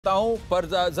हूं, पर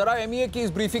जरा एमईए की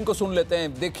इस ब्रीफिंग को सुन लेते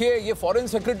हैं। देखिए, ये फॉरेन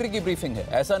सेक्रेटरी की ब्रीफिंग है,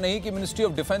 ऐसा नहीं कि मिनिस्ट्री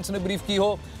ऑफ डिफेंस ने ब्रीफ की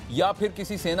हो या फिर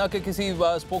किसी सेना के किसी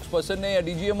स्पोक्स पर्सन ने या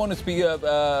डीजीएमओ ने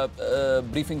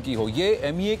ब्रीफिंग की हो। ये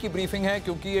एमईए की ब्रीफिंग है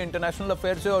क्योंकि ये इंटरनेशनल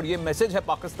अफेयर्स है और ये मैसेज है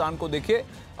पाकिस्तान को। देखिए,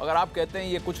 अगर आप कहते हैं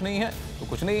ये कुछ नहीं है तो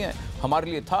कुछ नहीं है,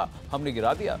 हमारे लिए था, हमने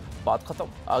गिरा दिया, बात खत्म।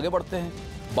 आगे बढ़ते हैं।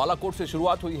 बालाकोट से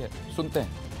शुरुआत हुई है, सुनते हैं।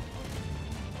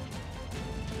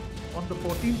 On the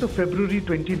 14th of February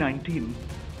 2019,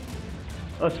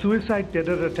 a suicide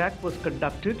terror attack was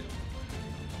conducted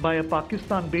by a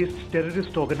Pakistan-based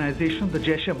terrorist organization, the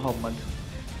Jaish-e-Mohammad,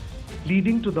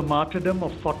 leading to the martyrdom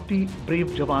of 40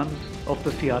 brave jawans of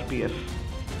the CRPF.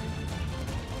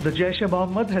 The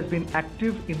Jaish-e-Mohammad has been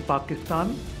active in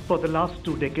Pakistan for the last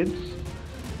 2 decades,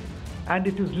 and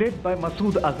it is led by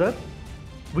Masood Azhar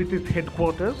with its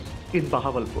headquarters in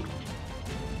Bahawalpur.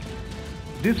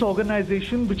 This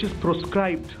organization, which is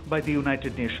proscribed by the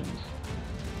United Nations,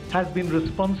 has been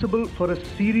responsible for a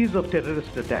series of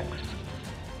terrorist attacks,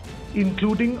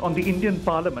 including on the Indian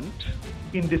Parliament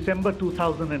in December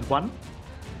 2001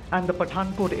 and the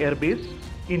Pathankot Air Base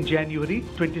in January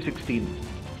 2016.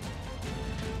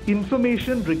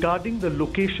 Information regarding the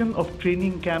location of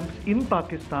training camps in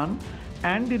Pakistan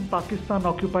and in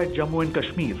Pakistan-occupied Jammu and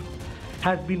Kashmir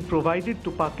has been provided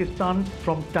to Pakistan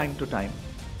from time to time.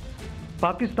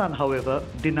 Pakistan, however,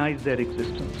 denies their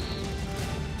existence.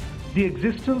 The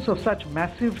existence of such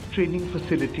massive training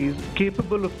facilities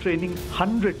capable of training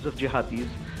hundreds of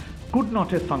jihadis could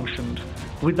not have functioned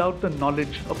without the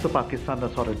knowledge of the Pakistan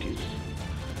authorities.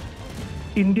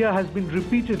 India has been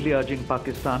repeatedly urging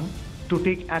Pakistan to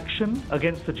take action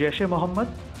against the Jaish-e-Mohammad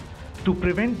to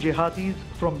prevent jihadis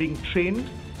from being trained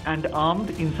and armed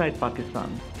inside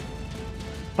Pakistan.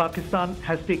 Pakistan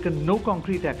has taken no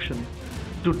concrete action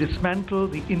to dismantle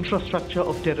the infrastructure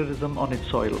of terrorism on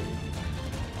its soil.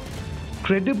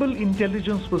 Credible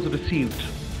intelligence was received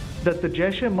that the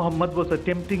Jaish-e-Mohammad was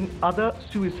attempting other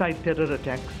suicide terror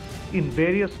attacks in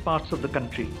various parts of the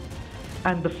country,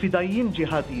 and the Fidaiyin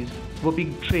jihadis were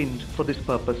being trained for this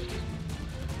purpose.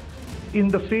 In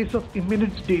the face of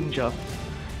imminent danger,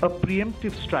 a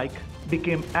preemptive strike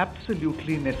became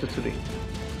absolutely necessary.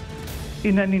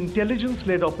 In an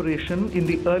intelligence-led operation in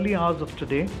the early hours of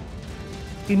today,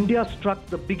 India struck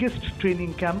the biggest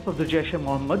training camp of the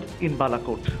Jaish-e-Mohammad in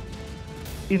Balakot.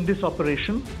 In this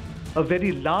operation, a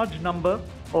very large number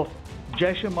of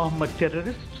Jaish-e-Mohammad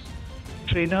terrorists,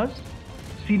 trainers,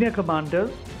 senior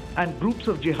commanders, and groups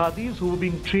of jihadis who were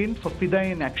being trained for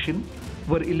Fidaiyin action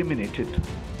were eliminated.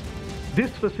 This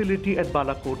facility at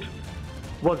Balakot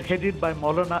was headed by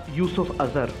Maulana Yusuf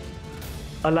Azhar,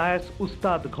 alias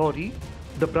Ustad Ghori,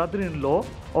 the brother-in-law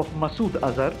of Masood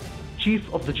Azhar,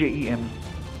 chief of the JEM.